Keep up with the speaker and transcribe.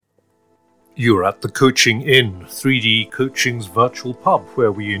You're at the Coaching Inn, 3D Coaching's virtual pub,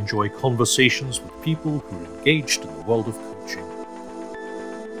 where we enjoy conversations with people who are engaged in the world of coaching.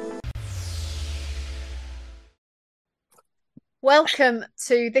 Welcome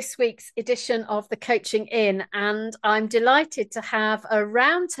to this week's edition of the Coaching Inn, and I'm delighted to have a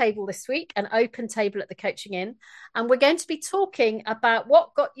round table this week, an open table at the Coaching Inn, and we're going to be talking about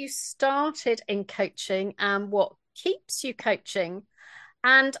what got you started in coaching and what keeps you coaching.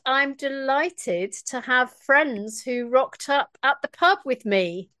 And I'm delighted to have friends who rocked up at the pub with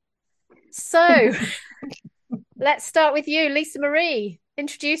me. So let's start with you, Lisa Marie.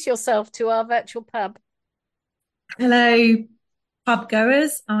 Introduce yourself to our virtual pub. Hello, pub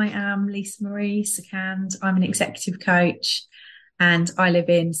goers. I am Lisa Marie Secand. I'm an executive coach and I live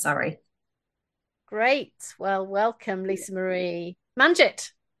in Surrey. Great. Well, welcome, Lisa Marie.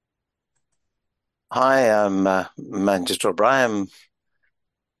 Manjit. Hi, I'm Manjit O'Brien,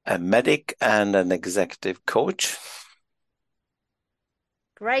 a medic and an executive coach.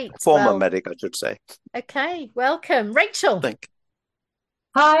 Great. Former medic, I should say. Okay, welcome. Rachel. Thank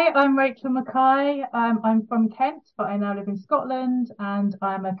you. Hi, I'm Rachel Mackay. I'm from Kent, but I now live in Scotland, and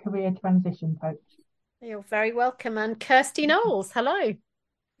I'm a career transition coach. You're very welcome. And Kirsty Knowles, hello.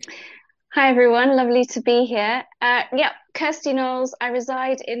 Hi, everyone. Lovely to be here. Kirsty Knowles. I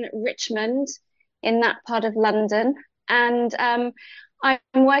reside in Richmond, in that part of London, and I'm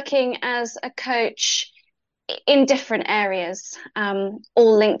working as a coach in different areas, all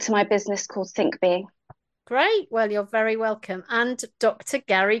linked to my business called Think Being. Great. Well, you're very welcome. And Dr.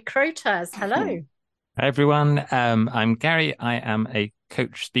 Gary Crotaz. Hello. Hi, everyone. I'm Gary. I am a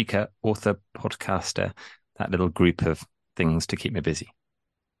coach, speaker, author, podcaster, that little group of things to keep me busy.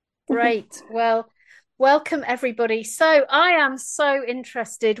 Great. Well, welcome, everybody. So I am so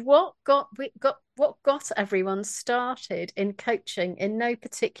interested. What got everyone started in coaching in no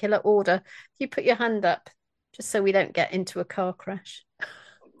particular order? You put your hand up just so we don't get into a car crash.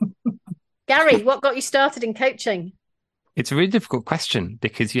 Gary, what got you started in coaching? It's a really difficult question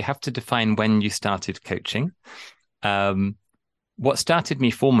because you have to define when you started coaching. What started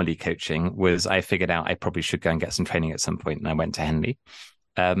me formally coaching was I figured out I probably should go and get some training at some point, and I went to Henley.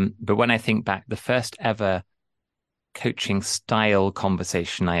 But when I think back, the first ever coaching style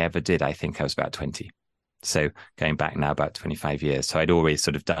conversation I ever did, I think I was about 20. So going back now about 25 years. So I'd always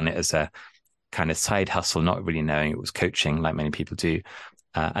sort of done it as a kind of side hustle, not really knowing it was coaching like many people do.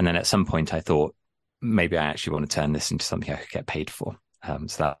 And then at some point I thought, maybe I actually want to turn this into something I could get paid for.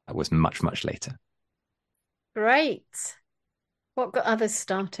 So that was much, much later. Great. What got others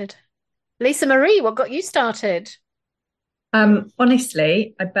started? Lisa Marie, what got you started?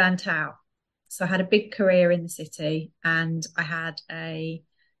 Honestly, I burnt out. So I had a big career in the city and I had a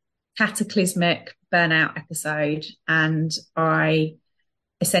cataclysmic burnout episode, and I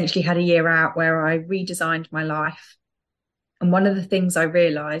essentially had a year out where I redesigned my life. And one of the things I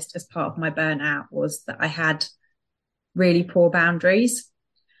realized as part of my burnout was that I had really poor boundaries.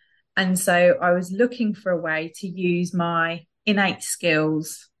 And so I was looking for a way to use my innate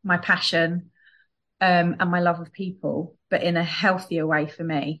skills, my passion, and my love of people, but in a healthier way for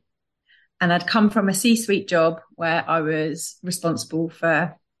me. And I'd come from a C-suite job where I was responsible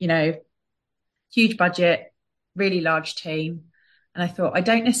for, huge budget, really large team. And I thought, I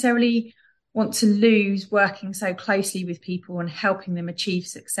don't necessarily want to lose working so closely with people and helping them achieve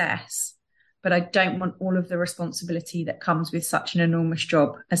success, but I don't want all of the responsibility that comes with such an enormous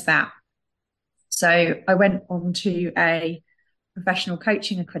job as that. So I went on to a professional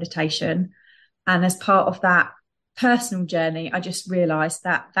coaching accreditation, and as part of that personal journey, I just realized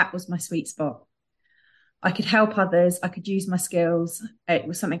that that was my sweet spot. I could help others, I could use my skills. It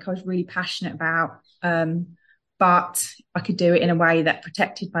was something I was really passionate about. But I could do it in a way that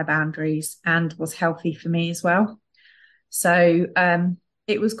protected my boundaries and was healthy for me as well. So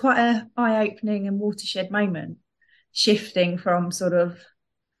it was quite an eye-opening and watershed moment, shifting from sort of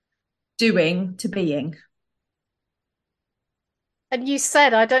doing to being. And you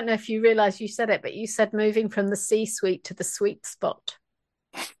said, I don't know if you realise you said it, but you said moving from the C-suite to the sweet spot.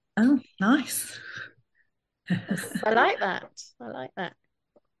 Oh, nice. I like that.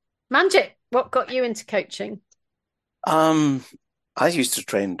 Manjit, what got you into coaching? I used to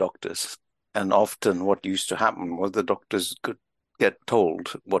train doctors, and often what used to happen was the doctors could get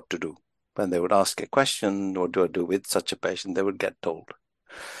told what to do. When they would ask a question, what do I do with such a patient, they would get told.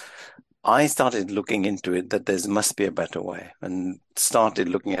 I started looking into it that there must be a better way, and started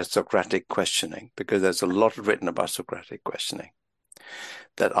looking at Socratic questioning, because there's a lot written about Socratic questioning.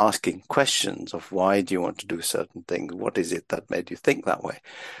 That asking questions of why do you want to do certain things? What is it that made you think that way?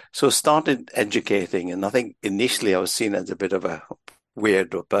 So started educating, and I think initially I was seen as a bit of a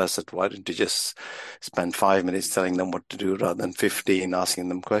weird or person. Why don't you just spend 5 minutes telling them what to do rather than 15 asking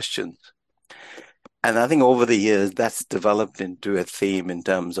them questions? And I think over the years, that's developed into a theme in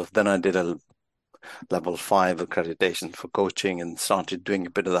terms of, then I did a level 5 accreditation for coaching and started doing a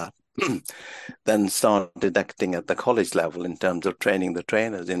bit of that. Then started acting at the college level in terms of training the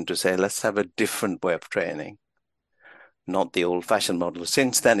trainers in to say, let's have a different way of training, not the old-fashioned model.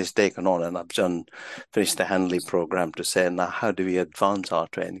 Since then, it's taken on, and I've finished the Handley program to say, now how do we advance our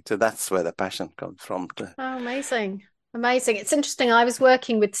training? So that's where the passion comes from. Oh, amazing. Amazing. It's interesting. I was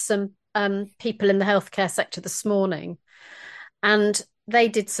working with some people in the healthcare sector this morning, and they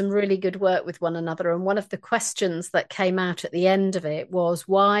did some really good work with one another. And one of the questions that came out at the end of it was,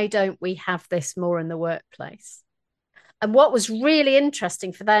 why don't we have this more in the workplace? And what was really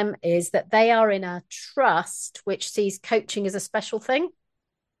interesting for them is that they are in a trust which sees coaching as a special thing.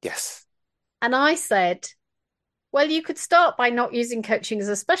 Yes. And I said, well, you could start by not using coaching as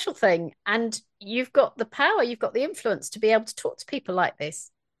a special thing, and you've got the power, you've got the influence to be able to talk to people like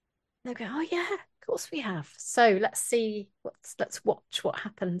this. And they'll go, oh yeah, of course we have. So let's watch what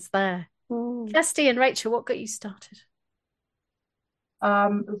happens there. Kirsty and Rachel, what got you started?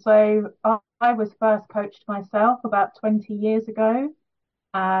 So I was first coached myself about 20 years ago,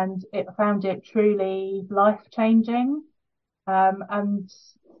 and found it truly life-changing, and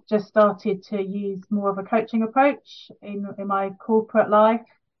just started to use more of a coaching approach in my corporate life.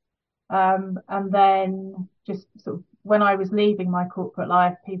 And then just sort of when I was leaving my corporate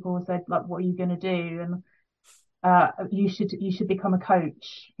life, people said, like, what are you going to do? And you should become a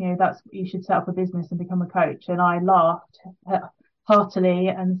coach. You should set up a business and become a coach. And I laughed heartily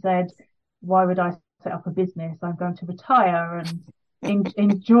and said, why would I set up a business? I'm going to retire and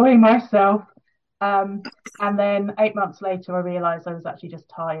enjoy myself. And then 8 months later, I realized I was actually just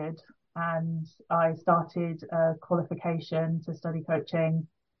tired, and I started a qualification to study coaching,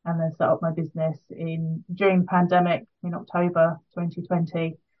 and then set up my business during the pandemic in October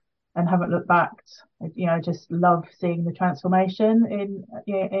 2020, and haven't looked back. I just love seeing the transformation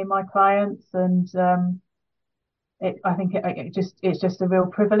in my clients, and I think it's just a real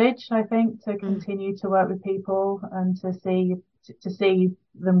privilege, I think, to continue to work with people and to see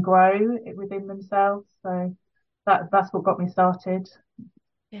them grow within themselves. So that's what got me started.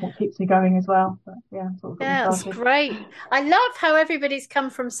 Yeah. What keeps me going as well. But yeah, that's great. I love how everybody's come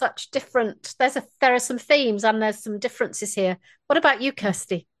from such different. There are some themes and there's some differences here. What about you,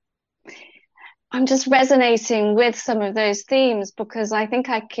 Kirsty? I'm just resonating with some of those themes because I think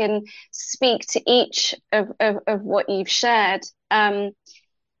I can speak to each of what you've shared.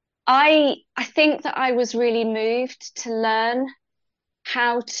 I think that I was really moved to learn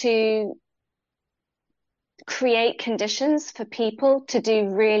how to create conditions for people to do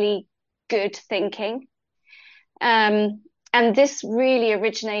really good thinking. And this really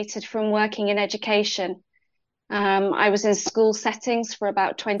originated from working in education. I was in school settings for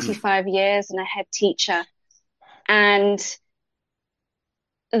about 25 years and a head teacher. And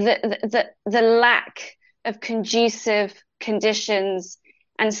the lack of conducive conditions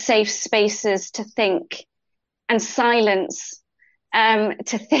and safe spaces to think and silence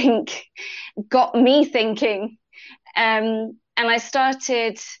to think got me thinking. And I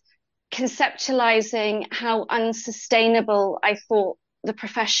started conceptualizing how unsustainable I thought the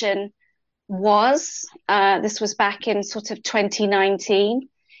profession was. This was back in sort of 2019,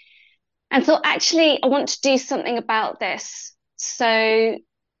 and thought, actually, I want to do something about this. So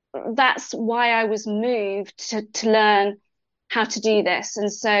that's why I was moved to learn how to do this.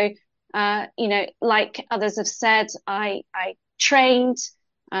 And so, like others have said, I trained.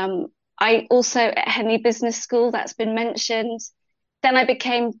 I also at Henley Business School, that's been mentioned. Then I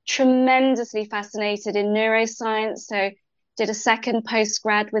became tremendously fascinated in neuroscience, so did a second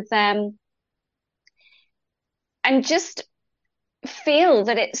postgrad with them. And just feel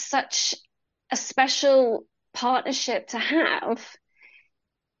that it's such a special partnership to have.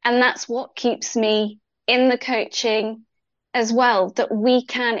 And that's what keeps me in the coaching as well, that we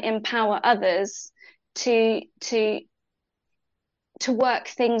can empower others to work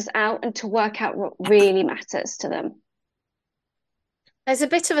things out and to work out what really matters to them. There's a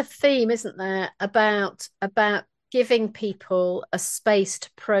bit of a theme, isn't there, about giving people a space to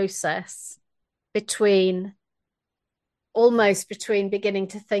process between beginning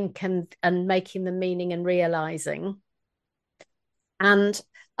to think and making the meaning and realizing. And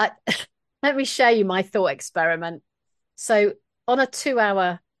let me share you my thought experiment. So on a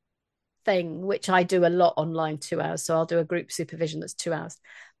 2-hour thing, which I do a lot online, 2 hours, so I'll do a group supervision that's 2 hours.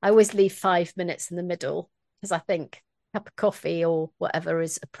 I always leave 5 minutes in the middle because I think a cup of coffee or whatever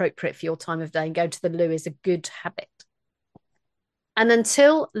is appropriate for your time of day, and going to the loo is a good habit. And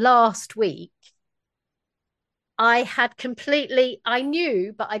until last week, I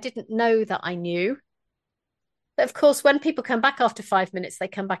knew, but I didn't know that I knew. But of course, when people come back after 5 minutes, they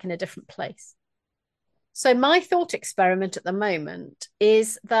come back in a different place. So my thought experiment at the moment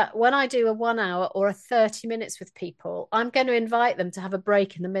is that when I do a 1 hour or a 30 minutes with people, I'm going to invite them to have a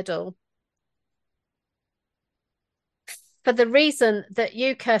break in the middle. For the reason that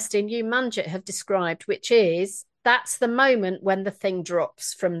you, Kirsten, you, Manjit, have described, which is that's the moment when the thing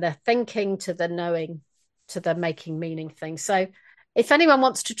drops from the thinking to the knowing to the making meaning thing. So if anyone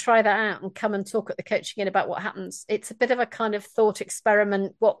wants to try that out and come and talk at the Coaching In about what happens, it's a bit of a kind of thought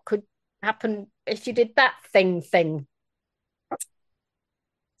experiment. What could happen if you did that thing?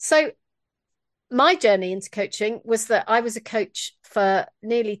 So my journey into coaching was that I was a coach for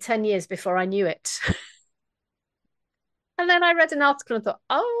nearly 10 years before I knew it. And then I read an article and thought,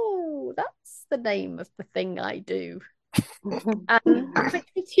 oh, that's the name of the thing I do. Which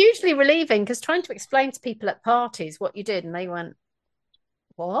was hugely relieving, because trying to explain to people at parties what you did, and they went,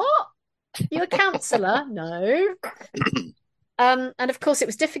 what? You're a counsellor? No. And of course, it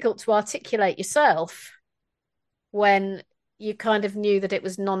was difficult to articulate yourself when you kind of knew that it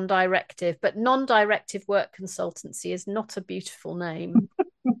was non-directive, but non-directive work consultancy is not a beautiful name.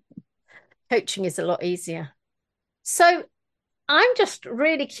 Coaching is a lot easier. So I'm just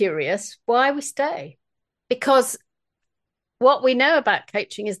really curious why we stay, because what we know about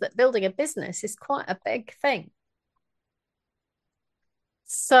coaching is that building a business is quite a big thing.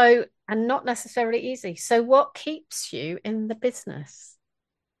 So, and not necessarily easy. So what keeps you in the business?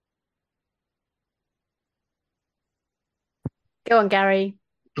 Go on, Gary.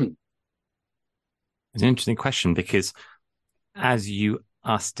 It's an interesting question, because as you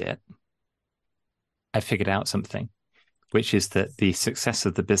asked it, I figured out something, which is that the success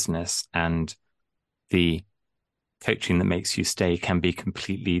of the business and the coaching that makes you stay can be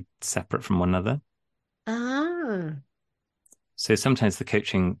completely separate from one another. Ah. So sometimes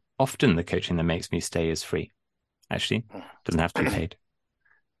often the coaching that makes me stay is free. Actually, doesn't have to be paid.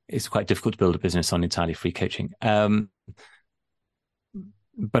 It's quite difficult to build a business on entirely free coaching.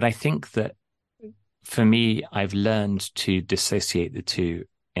 But I think that for me, I've learned to dissociate the two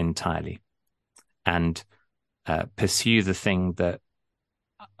entirely and pursue the thing that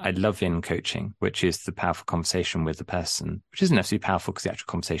I love in coaching, which is the powerful conversation with the person, which isn't necessarily powerful because the actual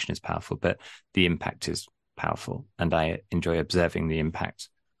conversation is powerful, but the impact is powerful. And I enjoy observing the impact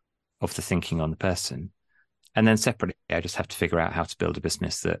of the thinking on the person. And then separately, I just have to figure out how to build a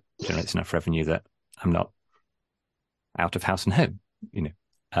business that generates enough revenue that I'm not out of house and home,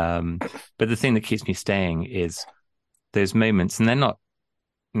 But the thing that keeps me staying is those moments, and they're not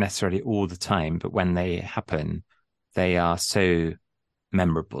necessarily all the time, but when they happen, they are so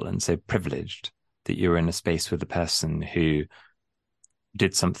memorable and so privileged that you're in a space with a person who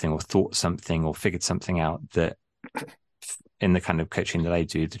did something or thought something or figured something out that in the kind of coaching that I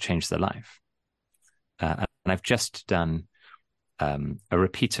do to change their life. And I've just done a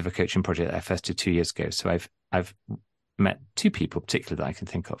repeat of a coaching project that I first did 2 years ago. So I've met two people particularly that I can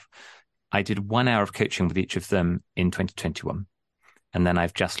think of. I did 1 hour of coaching with each of them in 2021. And then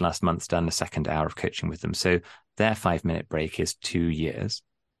I've just last month done a second hour of coaching with them. So their 5-minute break is 2 years.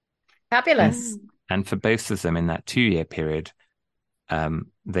 Fabulous. And for both of them in that 2-year period,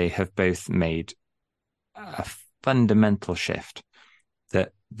 they have both made a fundamental shift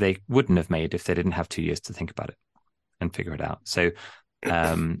that they wouldn't have made if they didn't have 2 years to think about it and figure it out. So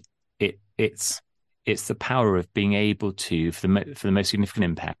it's the power of being able to, for the most significant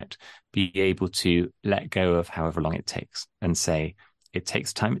impact, be able to let go of however long it takes and say, it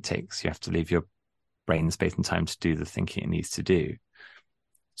takes time it takes. You have to leave your brain space and time to do the thinking it needs to do.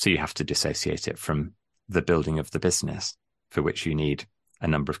 So you have to dissociate it from the building of the business, for which you need a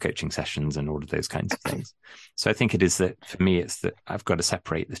number of coaching sessions and all of those kinds of things. So I think it is that, for me, it's that I've got to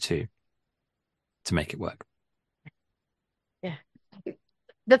separate the two to make it work. Yeah.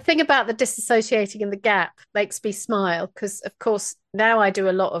 The thing about the disassociating and the gap makes me smile, because, of course, now I do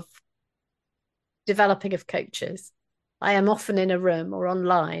a lot of developing of coaches. I am often in a room or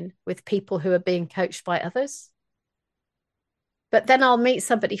online with people who are being coached by others. But then I'll meet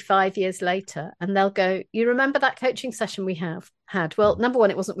somebody 5 years later and they'll go, you remember that coaching session we had? Well, number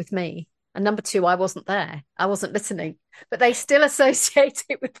one, it wasn't with me. And number two, I wasn't there. I wasn't listening. But they still associate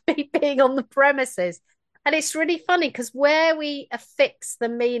it with me being on the premises. And it's really funny, because where we affix the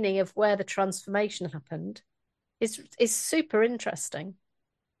meaning of where the transformation happened is super interesting.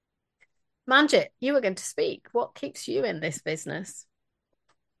 Manjit, you were going to speak. What keeps you in this business?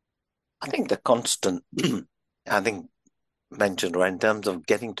 I think the constant, mentioned, right, in terms of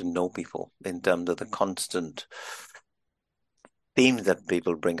getting to know people, in terms of the constant themes that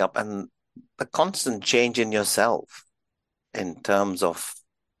people bring up, and the constant change in yourself in terms of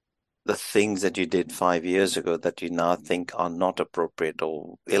the things that you did 5 years ago that you now think are not appropriate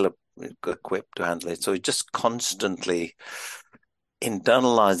or ill-equipped to handle it. So just constantly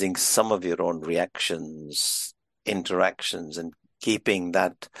internalizing some of your own reactions, interactions, and keeping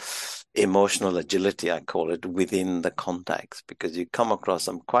that emotional agility, I call it, within the context, because you come across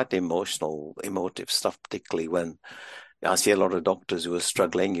some quite emotive stuff, particularly when I see a lot of doctors who are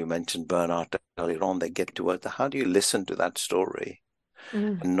struggling. You mentioned burnout earlier on. They get towards how do you listen to that story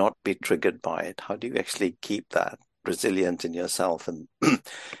and not be triggered by it? How do you actually keep that resilience in yourself and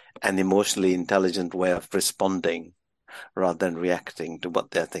an emotionally intelligent way of responding rather than reacting to what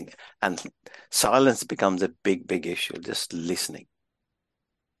they're thinking? And silence becomes a big issue. Just listening,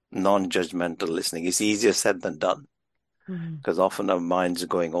 non-judgmental listening. It's easier said than done, because often our minds are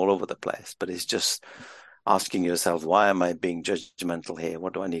going all over the place, but it's just asking yourself, why am I being judgmental here?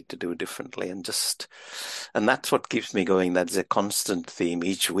 What do I need to do differently? And that's what keeps me going. That's a constant theme.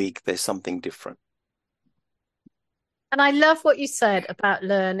 Each week there's something different. And I love what you said about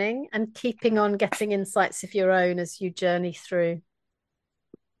learning and keeping on getting insights of your own as you journey through.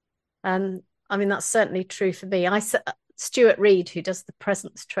 And I mean, that's certainly true for me. Stuart Reed, who does the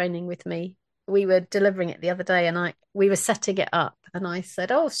presence training with me, we were delivering it the other day, and we were setting it up, and I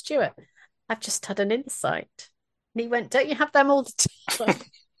said, "Oh, Stuart, I've just had an insight." And he went, "Don't you have them all the time?"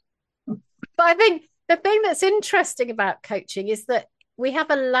 But I think the thing that's interesting about coaching is that we have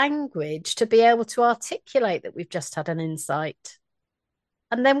a language to be able to articulate that we've just had an insight.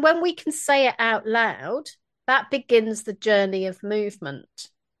 And then when we can say it out loud, that begins the journey of movement,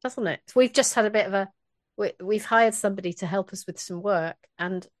 doesn't it? We've just had a bit of we've hired somebody to help us with some work,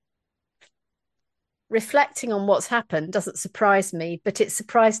 and reflecting on what's happened doesn't surprise me, but it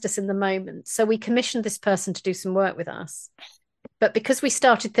surprised us in the moment. So we commissioned this person to do some work with us. But because we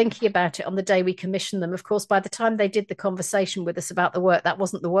started thinking about it on the day we commissioned them, of course, by the time they did the conversation with us about the work, that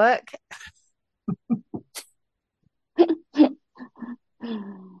wasn't the work. And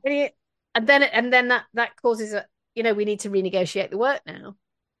then that causes we need to renegotiate the work now.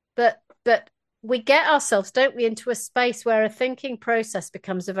 But we get ourselves, don't we, into a space where a thinking process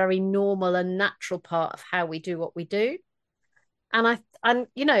becomes a very normal and natural part of how we do what we do. And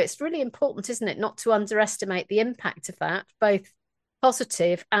it's really important, isn't it, not to underestimate the impact of that, both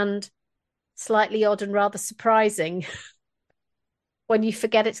positive and slightly odd and rather surprising when you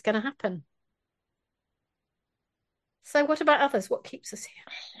forget it's going to happen. So what about others? What keeps us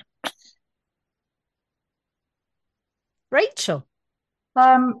here? Rachel.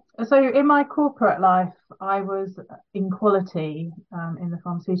 So in my corporate life, I was in quality in the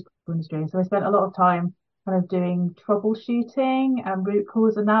pharmaceutical industry. So I spent a lot of time kind of doing troubleshooting and root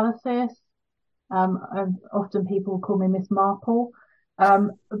cause analysis. And often people call me Miss Marple.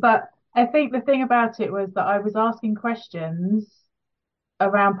 But I think the thing about it was that I was asking questions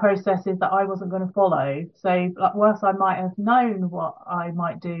around processes that I wasn't going to follow. So whilst I might have known what I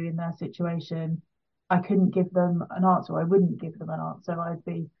might do in their situation, I couldn't give them an answer. I wouldn't give them an answer. I'd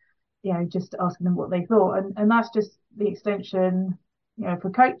be, just asking them what they thought. And that's just the extension,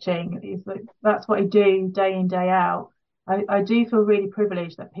 for coaching, is that that's what I do day in, day out. I do feel really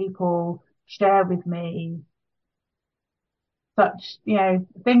privileged that people share with me such,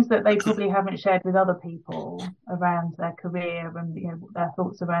 things that they probably haven't shared with other people around their career and, their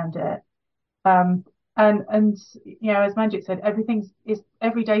thoughts around it. And as Manjit said,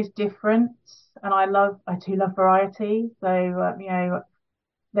 every day's different, and I do love variety. So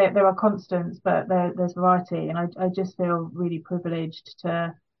there are constants, but there's variety, and I just feel really privileged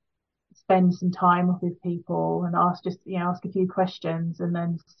to spend some time with people and ask a few questions, and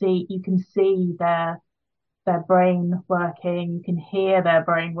then you can see their brain working, you can hear their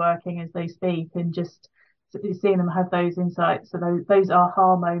brain working as they speak, and just seeing them have those insights, so those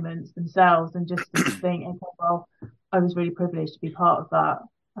aha moments themselves, and just think, okay, well, I was really privileged to be part of that.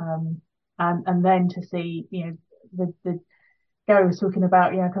 And then to see, the Gary was talking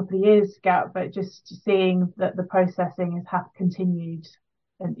about, a couple of years gap, but just seeing that the processing has continued,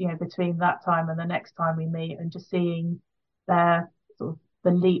 and between that time and the next time we meet, and just seeing their sort of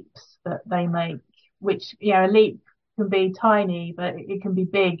the leaps that they make, which a leap can be tiny, but it can be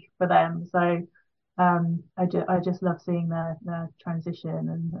big for them. So I just love seeing their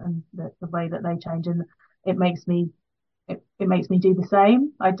transition and the way that they change, and it makes me do the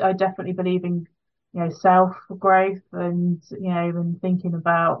same. I definitely believe in self growth, and and thinking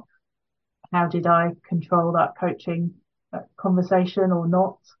about how did I control that coaching conversation or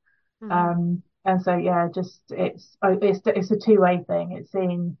not. And so just it's a two-way thing. It's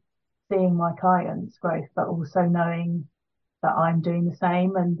seeing my clients' growth, but also knowing that I'm doing the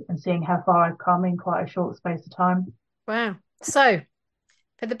same, and seeing how far I've come in quite a short space of time. Wow. So,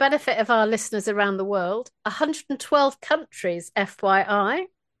 for the benefit of our listeners around the world, 112 countries, FYI.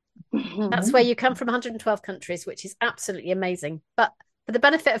 That's where you come from, 112 countries, which is absolutely amazing. But for the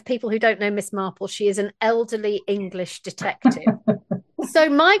benefit of people who don't know Miss Marple, she is an elderly English detective. So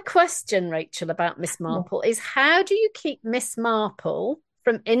my question, Rachel, about Miss Marple is, how do you keep Miss Marple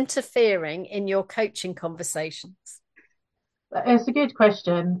from interfering in your coaching conversations? It's a good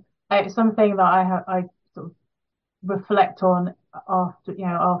question. It's something that I sort of reflect on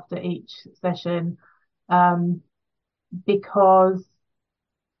after each session, because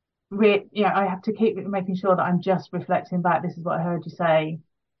I have to keep making sure that I'm just reflecting back. This is what I heard you say,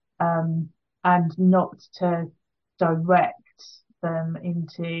 and not to direct them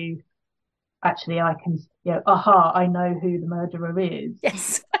into, actually, I can, I know who the murderer is.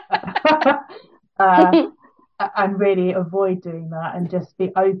 Yes. And really avoid doing that, and just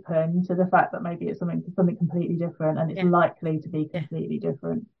be open to the fact that maybe it's something completely different, and it's likely to be completely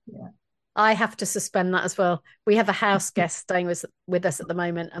different. Yeah. I have to suspend that as well. We have a house guest staying with us at the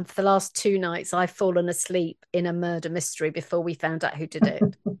moment, and for the last 2 nights, I've fallen asleep in a murder mystery before we found out who did it.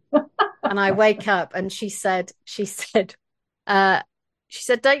 And I wake up, and she said, "Don't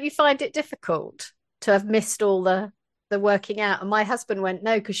you find it difficult to have missed all the working out?" And my husband went,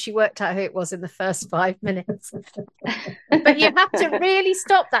 "No, because she worked out who it was in the first 5 minutes." But you have to really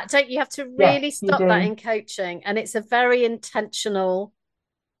stop that, don't you? You have to really stop that in coaching, and it's a very intentional.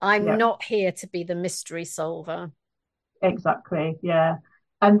 I'm not here to be the mystery solver. Exactly. Yeah.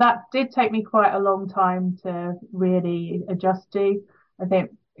 And that did take me quite a long time to really adjust to. I think,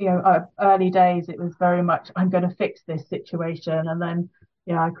 early days, it was very much, I'm going to fix this situation. And then,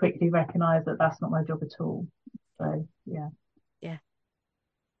 I quickly recognized that that's not my job at all. So, yeah. Yeah.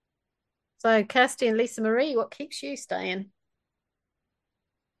 So, Kirsty and Lisa Marie, what keeps you staying?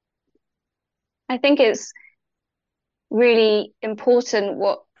 I think it's really important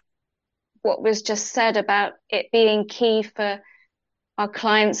what was just said about it being key for our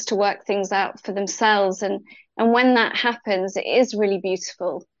clients to work things out for themselves, and when that happens, it is really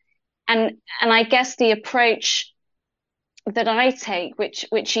beautiful. And I guess the approach that I take,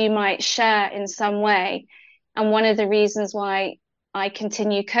 which you might share in some way, and one of the reasons why I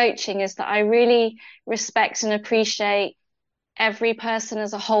continue coaching, is that I really respect and appreciate every person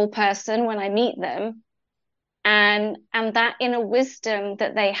as a whole person when I meet them, and that inner wisdom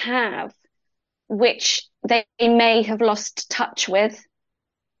that they have, which they may have lost touch with,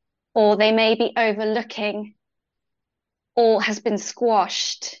 or they may be overlooking, or has been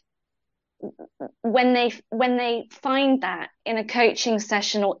squashed. When they find that in a coaching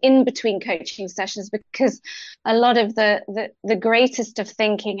session or in between coaching sessions, because a lot of the greatest of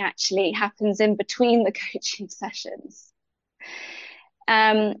thinking actually happens in between the coaching sessions.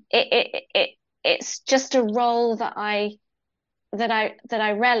 It's just a role that I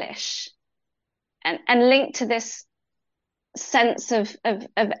relish. And linked to this sense of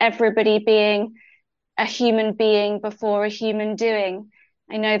everybody being a human being before a human doing.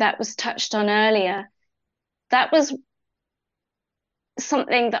 I know that was touched on earlier. That was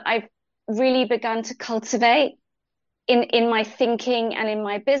something that I've really begun to cultivate in my thinking and in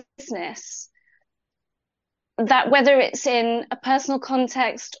my business. That whether it's in a personal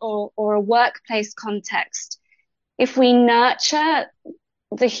context or a workplace context, if we nurture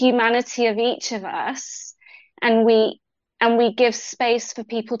the humanity of each of us, and we give space for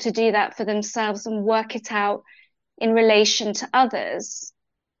people to do that for themselves and work it out in relation to others,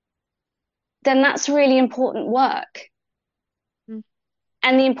 then that's really important work. Mm.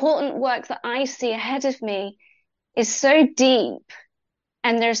 And the important work that I see ahead of me is so deep,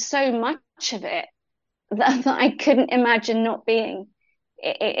 and there's so much of it that I couldn't imagine not being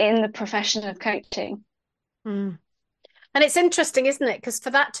in the profession of coaching. Mm. And it's interesting, isn't it? Because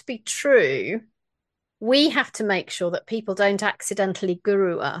for that to be true, we have to make sure that people don't accidentally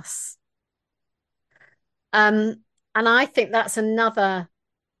guru us. And I think that's another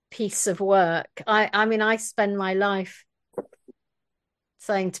piece of work. I mean, I spend my life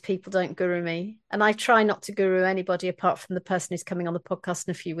saying to people, don't guru me. And I try not to guru anybody apart from the person who's coming on the podcast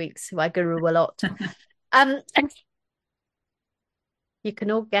in a few weeks, who I guru a lot. And you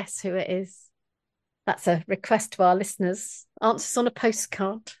can all guess who it is. That's a request to our listeners. Answers on a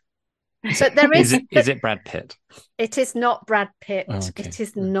postcard. So there is. Is it Brad Pitt? It is not Brad Pitt. Oh, okay. It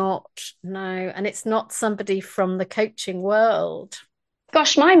is not. No, and it's not somebody from the coaching world.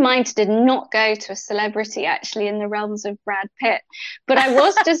 Gosh, my mind did not go to a celebrity actually in the realms of Brad Pitt. But I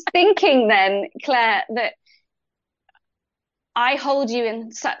was just thinking then, Claire, that I hold you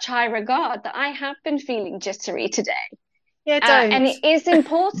in such high regard that I have been feeling jittery today. Yeah, don't. And it is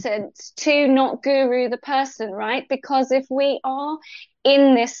important to not guru the person, right? Because if we are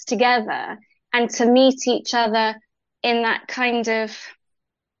in this together and to meet each other in that kind of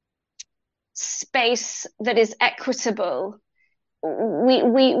space that is equitable,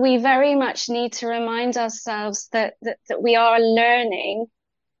 we very much need to remind ourselves that we are learning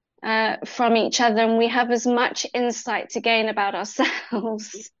from each other, and we have as much insight to gain about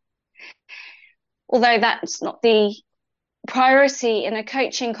ourselves. Although that's not the priority in a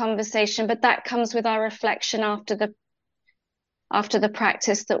coaching conversation, but that comes with our reflection after the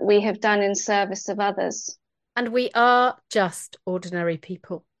practice that we have done in service of others. And we are just ordinary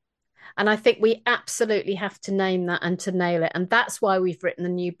people. And I think we absolutely have to name that and to nail it. And that's why we've written a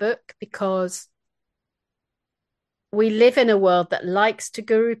new book, because we live in a world that likes to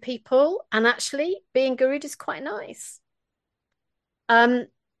guru people, and actually being gurued is quite nice. But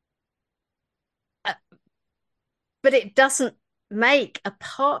it doesn't make a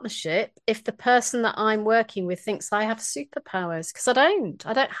partnership if the person that I'm working with thinks I have superpowers, because I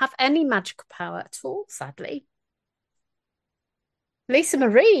don't have any magical power at all, sadly. Lisa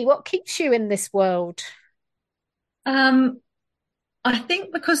Marie, what keeps you in this world? I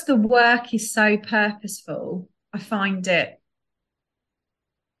think because the work is so purposeful, I find it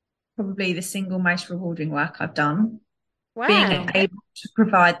probably the single most rewarding work I've done. Wow. Being able to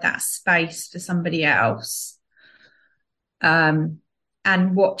provide that space for somebody else, and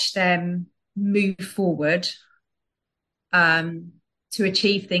watch them move forward to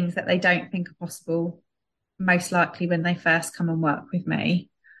achieve things that they don't think are possible, most likely when they first come and work with me,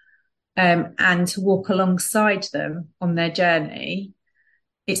 and to walk alongside them on their journey.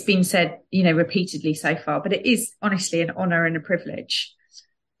 It's been said, repeatedly so far, but it is honestly an honour and a privilege.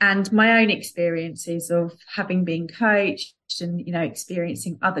 And my own experiences of having been coached and,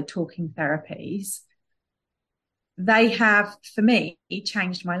 experiencing other talking therapies, they have, for me,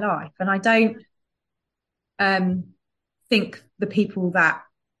 changed my life. And I don't think the people that,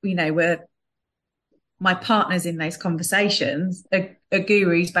 were my partners in those conversations are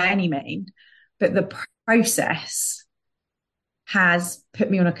gurus by any means, but the process has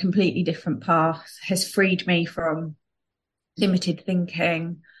put me on a completely different path, has freed me from limited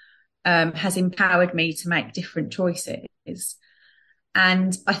thinking, has empowered me to make different choices.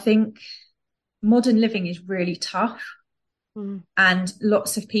 And I think modern living is really tough. And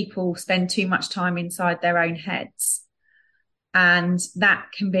lots of people spend too much time inside their own heads. And that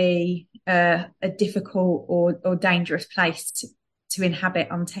can be a difficult or dangerous place to inhabit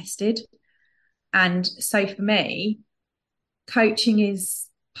untested. And so for me, coaching is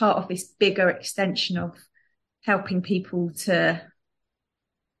part of this bigger extension of helping people to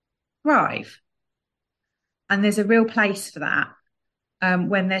thrive. And there's a real place for that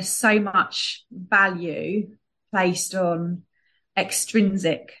when there's so much value placed on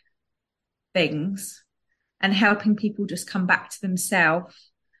extrinsic things, and helping people just come back to themselves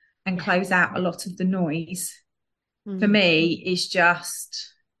and close out a lot of the noise, for me, is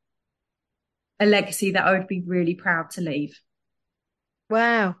just a legacy that I would be really proud to leave.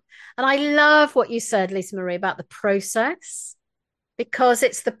 Wow. And I love what you said, Lisa Marie, about the process, because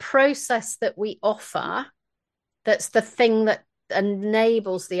it's the process that we offer that's the thing that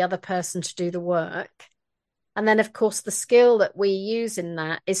enables the other person to do the work. And then, of course, the skill that we use in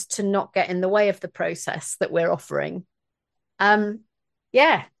that is to not get in the way of the process that we're offering. Gary.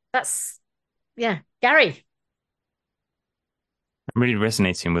 I'm really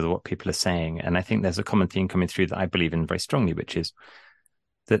resonating with what people are saying. And I think there's a common theme coming through that I believe in very strongly, which is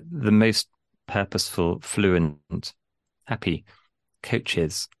that the most purposeful, fluent, happy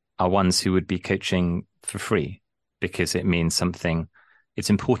coaches are ones who would be coaching for free because it means something, it's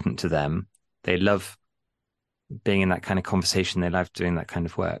important to them. They love being in that kind of conversation. They love doing that kind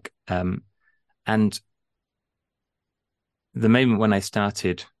of work. And the moment when I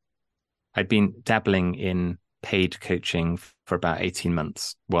started, I'd been dabbling in paid coaching for about 18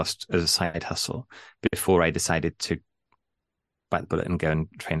 months whilst as a side hustle before I decided to bite the bullet and go and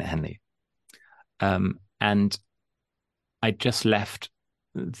train at Henley. And I just left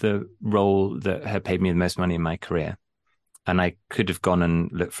the role that had paid me the most money in my career. And I could have gone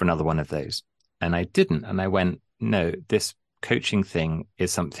and looked for another one of those. And I didn't. And I went, no, this coaching thing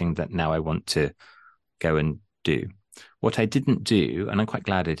is something that now I want to go and do. What I didn't do, and I'm quite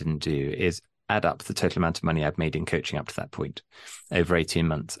glad I didn't do, is add up the total amount of money I've made in coaching up to that point over 18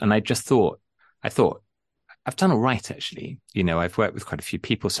 months. And I thought, I've done all right, actually. I've worked with quite a few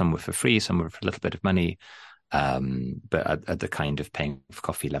people. Some were for free, some were for a little bit of money, but at the kind of paying for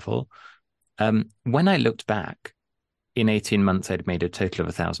coffee level. When I looked back, in 18 months, I'd made a total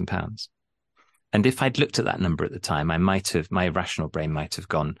of £1,000. And if I'd looked at that number at the time, my rational brain might have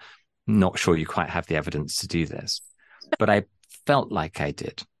gone, not sure you quite have the evidence to do this. But I felt like I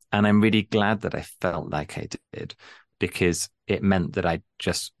did. And I'm really glad that I felt like I did, because it meant that I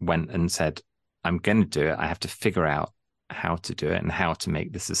just went and said, I'm going to do it. I have to figure out how to do it and how to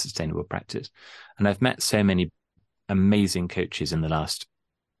make this a sustainable practice. And I've met so many amazing coaches in the last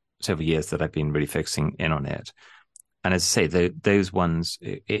several years that I've been really focusing in on it. And as I say, those ones,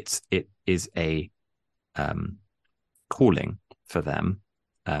 it is a calling for them.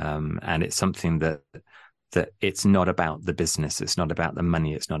 And it's something that it's not about the business. It's not about the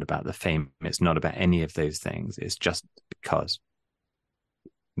money. It's not about the fame. It's not about any of those things. It's just because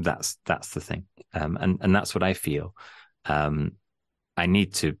that's the thing. And that's what I feel. I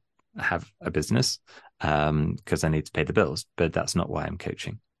need to have a business because I need to pay the bills, but that's not why I'm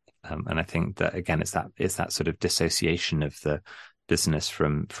coaching. And I think that, again, it's that sort of dissociation of the business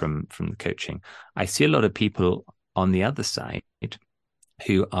from the coaching. I see a lot of people on the other side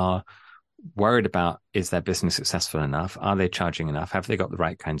who are worried about, is their business successful enough? Are they charging enough? Have they got the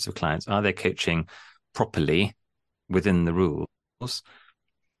right kinds of clients? Are they coaching properly within the rules?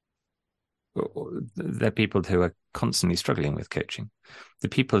 They're people who are constantly struggling with coaching. The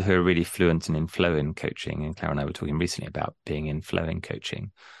people who are really fluent and in flow in coaching, and Claire and I were talking recently about being in flow in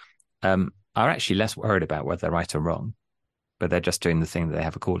coaching, are actually less worried about whether they're right or wrong, but they're just doing the thing that they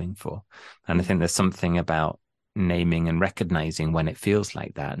have a calling for. And I think there's something about naming and recognizing when it feels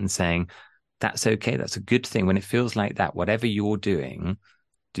like that and saying, that's okay, that's a good thing. When it feels like that, whatever you're doing,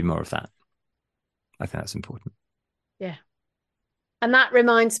 do more of that. I think that's important. Yeah. And that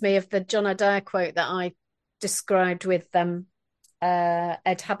reminds me of the John Adair quote that I described with Ed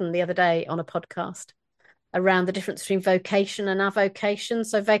Haddon the other day on a podcast around the difference between vocation and avocation.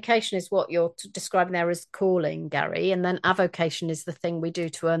 So vocation is what you're describing there as calling, Gary, and then avocation is the thing we do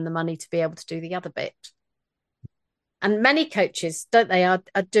to earn the money to be able to do the other bit. And many coaches, don't they, are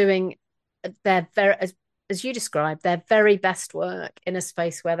doing their very, as you described, their very best work in a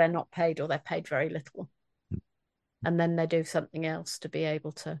space where they're not paid or they're paid very little. And then they do something else to be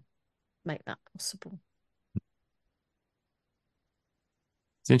able to make that possible.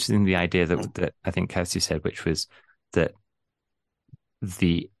 It's interesting, the idea that I think Kirsty said, which was that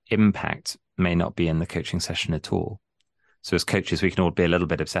the impact may not be in the coaching session at all. So as coaches, we can all be a little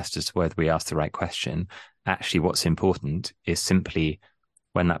bit obsessed as to whether we ask the right question. Actually, what's important is simply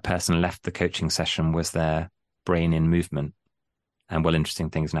when that person left the coaching session, was their brain in movement? And will interesting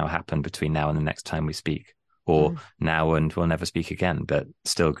things now happen between now and the next time we speak? Or now and we'll never speak again, but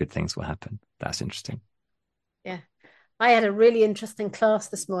still good things will happen. That's interesting. Yeah. I had a really interesting class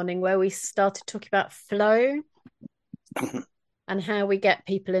this morning where we started talking about flow and how we get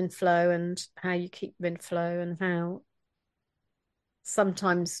people in flow and how you keep them in flow and how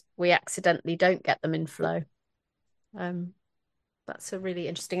sometimes we accidentally don't get them in flow. That's a really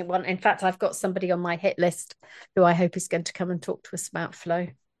interesting one. In fact, I've got somebody on my hit list who I hope is going to come and talk to us about flow.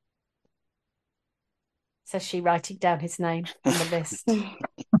 Says she, writing down his name on the list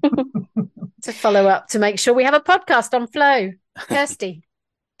to follow up to make sure we have a podcast on flow. Kirsty.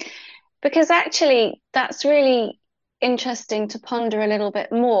 Because actually that's really interesting to ponder a little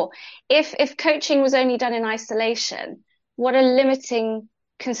bit more. If coaching was only done in isolation, what a limiting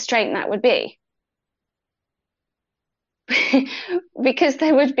constraint that would be. Because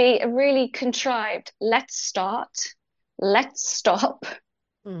there would be a really contrived, let's start, let's stop.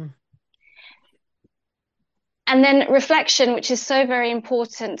 And then reflection, which is so very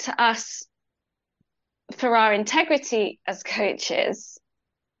important to us for our integrity as coaches,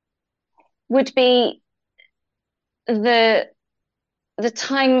 would be the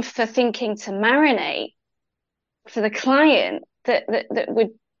time for thinking to marinate for the client that would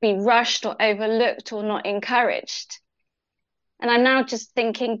be rushed or overlooked or not encouraged. And I'm now just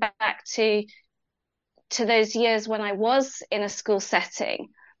thinking back to those years when I was in a school setting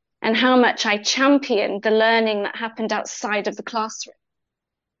and how much I championed the learning that happened outside of the classroom.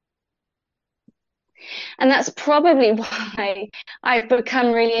 And that's probably why I've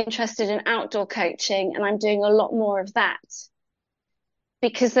become really interested in outdoor coaching, and I'm doing a lot more of that.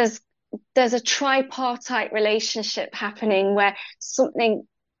 Because there's a tripartite relationship happening where something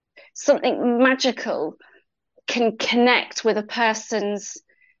magical can connect with a person's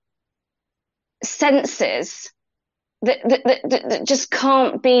senses that just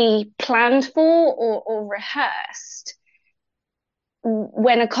can't be planned for or rehearsed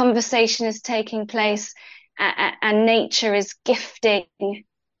when a conversation is taking place and nature is gifting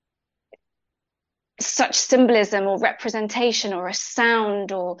such symbolism or representation or a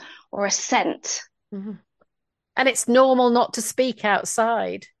sound or a scent. And it's normal not to speak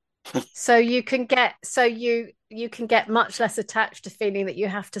outside. So you can get you can get much less attached to feeling that you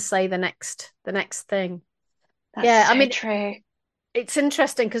have to say the next thing. That's so true. It's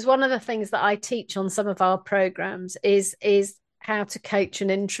interesting because one of the things that I teach on some of our programs is how to coach an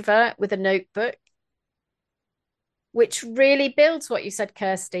introvert with a notebook, which really builds what you said,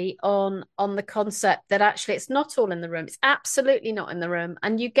 Kirsty, on the concept that actually it's not all in the room. It's absolutely not in the room.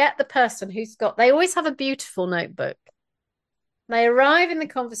 And you get the person they always have a beautiful notebook. They arrive in the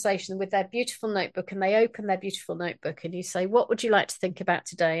conversation with their beautiful notebook and they open their beautiful notebook and you say, what would you like to think about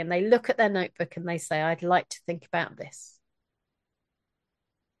today? And they look at their notebook and they say, I'd like to think about this.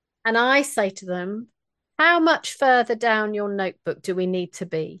 And I say to them, how much further down your notebook do we need to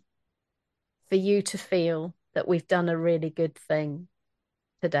be for you to feel that we've done a really good thing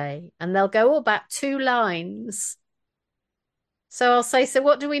today? And they'll go, about 2 lines. So I'll say, so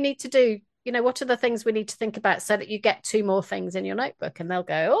what do we need to do? What are the things we need to think about so that you get 2 more things in your notebook? And they'll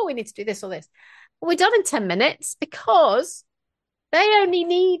go, we need to do this or this. Well, we're done in 10 minutes because they only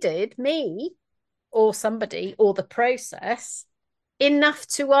needed me or somebody or the process enough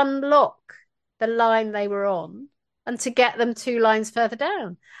to unlock the line they were on and to get them 2 lines further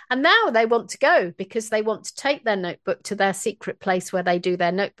down. And now they want to go because they want to take their notebook to their secret place where they do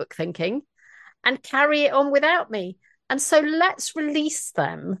their notebook thinking and carry it on without me. And so let's release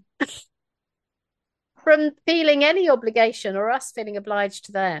them from feeling any obligation or us feeling obliged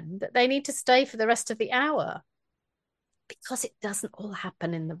to them that they need to stay for the rest of the hour, because it doesn't all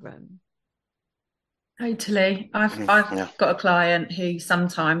happen in the room. Totally. I've got a client who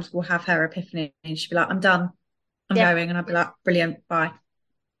sometimes will have her epiphany and she'll be like, I'm done. I'm going. And I'll be like, brilliant, bye.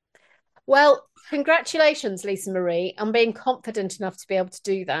 Well, congratulations, Lisa Marie, on being confident enough to be able to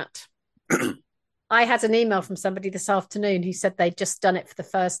do that. I had an email from somebody this afternoon who said they'd just done it for the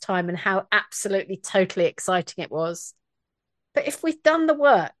first time and how absolutely, totally exciting it was. But if we've done the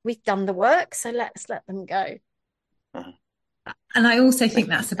work, we've done the work. So let's let them go. And I also think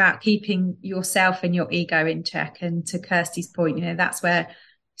that's about keeping yourself and your ego in check. And to Kirsty's point, that's where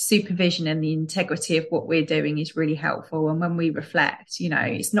supervision and the integrity of what we're doing is really helpful. And when we reflect,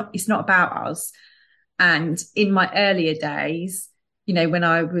 it's not about us. And in my earlier days, when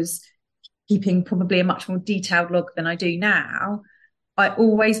I was keeping probably a much more detailed log than I do now, I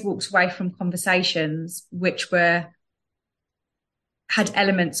always walked away from conversations which had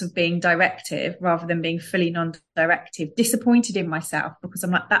elements of being directive rather than being fully non-directive, disappointed in myself because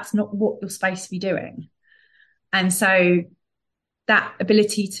I'm like, that's not what you're supposed to be doing. And so that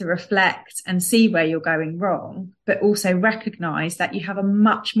ability to reflect and see where you're going wrong, but also recognize that you have a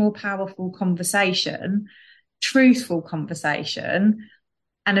much more powerful conversation, truthful conversation,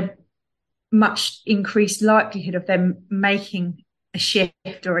 and a much increased likelihood of them making a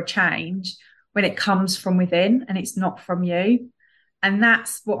shift or a change when it comes from within and it's not from you. And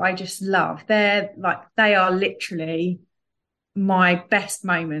that's what I just love. They are literally my best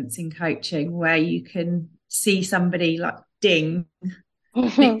moments in coaching, where you can see somebody like ding.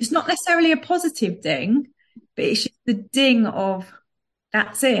 It's not necessarily a positive ding, but it's just the ding of,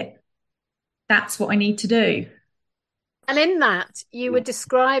 that's it. That's what I need to do. And in that, you were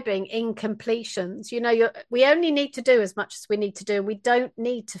describing incompletions. We only need to do as much as we need to do. We don't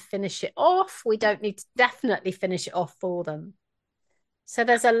need to finish it off. We don't need to definitely finish it off for them. So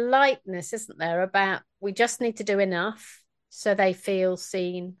there's a lightness, isn't there, about we just need to do enough so they feel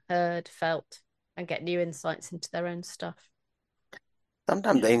seen, heard, felt, and get new insights into their own stuff.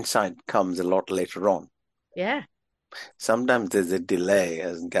 Sometimes the insight comes a lot later on. Yeah. Sometimes there's a delay,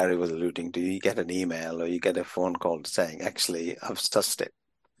 as Gary was alluding to. You get an email or you get a phone call saying, actually, I've sussed it.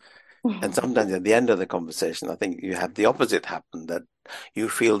 And sometimes at the end of the conversation, I think you have the opposite happen, that you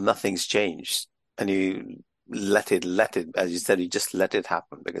feel nothing's changed and you let it, as you said, you just let it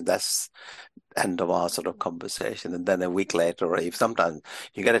happen, because that's the end of our sort of conversation. And then a week later, or if sometimes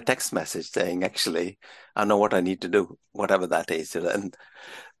you get a text message saying, actually, I know what I need to do, whatever that is. And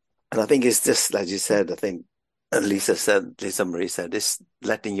I think it's just, as you said, I think Lisa Marie said, it's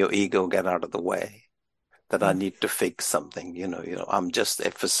letting your ego get out of the way, that I need to fix something, I'm just a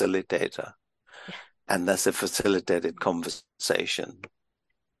facilitator. Yeah. And that's a facilitated conversation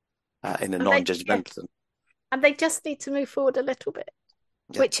in a non-judgmental. And they just need to move forward a little bit,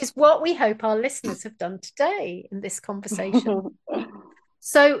 which is what we hope our listeners have done today in this conversation.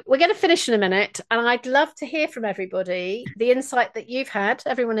 So we're going to finish in a minute, and I'd love to hear from everybody, the insight that you've had,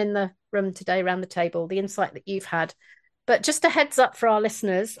 everyone in the room today around the table, the insight that you've had. But just a heads up for our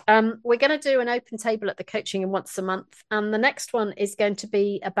listeners, we're going to do an open table at the Coaching In once a month. And the next one is going to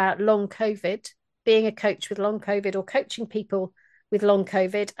be about long COVID, being a coach with long COVID or coaching people with long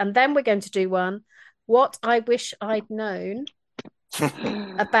COVID. And then we're going to do one, what I wish I'd known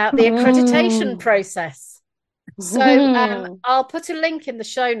about the accreditation process. So I'll put a link in the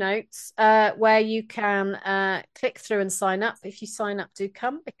show notes where you can click through and sign up. If you sign up, do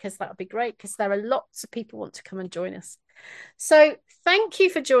come, because that would be great, because there are lots of people who want to come and join us. So thank you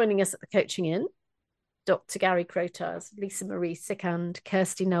for joining us at the Coaching Inn. Dr. Gary Crotars, Lisa Marie Sickand,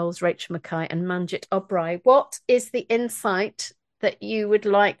 Kirsty Knowles, Rachel Mackay and Manjit Obrai. What is the insight that you would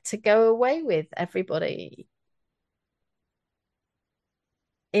like to go away with, everybody?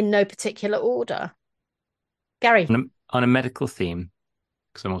 In no particular order. Gary. On a medical theme,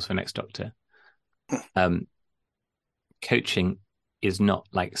 because I'm also an ex-doctor, coaching is not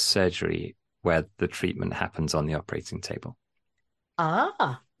like surgery where the treatment happens on the operating table.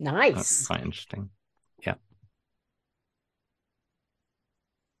 Ah, nice. That's quite interesting. Yeah.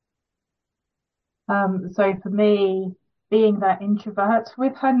 So for me, being that introvert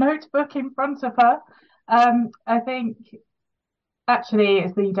with her notebook in front of her, I think actually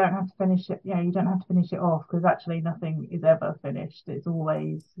it's that you don't have to finish it. You don't have to finish it off, because actually nothing is ever finished. It's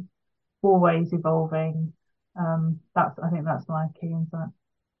always evolving. I think that's my key insight.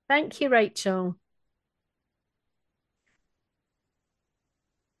 Thank you, Rachel.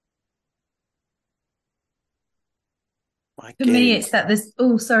 For me, it's that there's.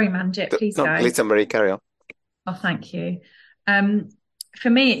 Oh, sorry, Manjit, please go. Lisa Marie, carry on. Oh, thank you. For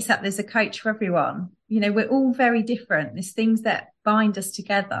me, it's that there's a coach for everyone. We're all very different. There's things that bind us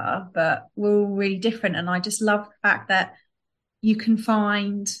together, but we're all really different. And I just love the fact that you can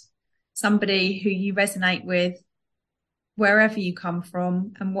find somebody who you resonate with wherever you come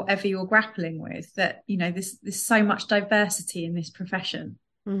from and whatever you're grappling with. That, there's so much diversity in this profession.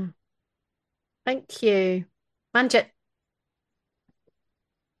 Thank you. Manjit.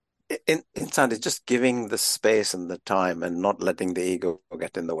 Inside, it's just giving the space and the time and not letting the ego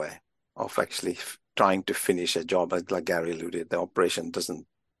get in the way of actually trying to finish a job. Like Gary alluded, the operation doesn't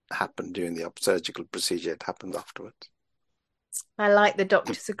happen during the surgical procedure, it happens afterwards. I like the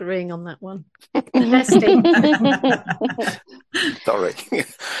doctors agreeing on that one. Sorry.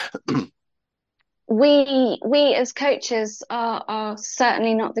 we as coaches are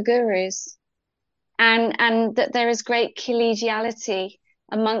certainly not the gurus, and that there is great collegiality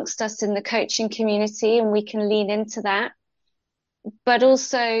amongst us in the coaching community, and we can lean into that. But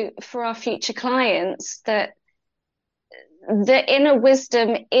also for our future clients, that the inner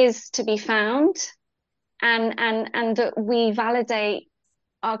wisdom is to be found, and that we validate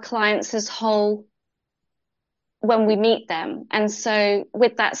our clients as whole when we meet them. And so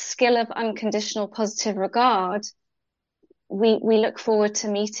with that skill of unconditional positive regard, we look forward to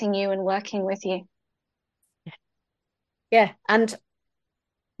meeting you and working with you. Yeah, and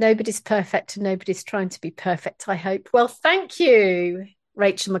nobody's perfect and nobody's trying to be perfect, I hope. Well, thank you,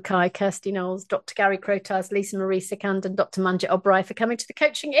 Rachel Mackay, Kirsty Knowles, Dr. Gary Crotars, Lisa Marie Sickand and Dr. Manjit Obrai for coming to the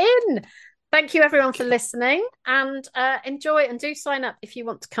Coaching Inn. Thank you, everyone, for listening, and enjoy, and do sign up if you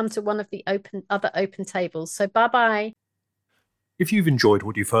want to come to one of the other open tables. So bye-bye. If you've enjoyed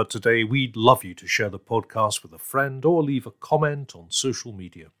what you've heard today, we'd love you to share the podcast with a friend or leave a comment on social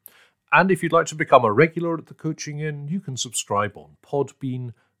media. And if you'd like to become a regular at the Coaching Inn, you can subscribe on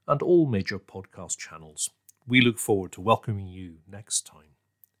Podbean and all major podcast channels. We look forward to welcoming you next time.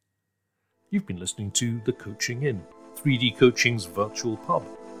 You've been listening to The Coaching Inn, 3D Coaching's virtual pub.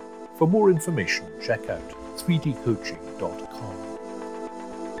 For more information, check out 3dcoaching.com.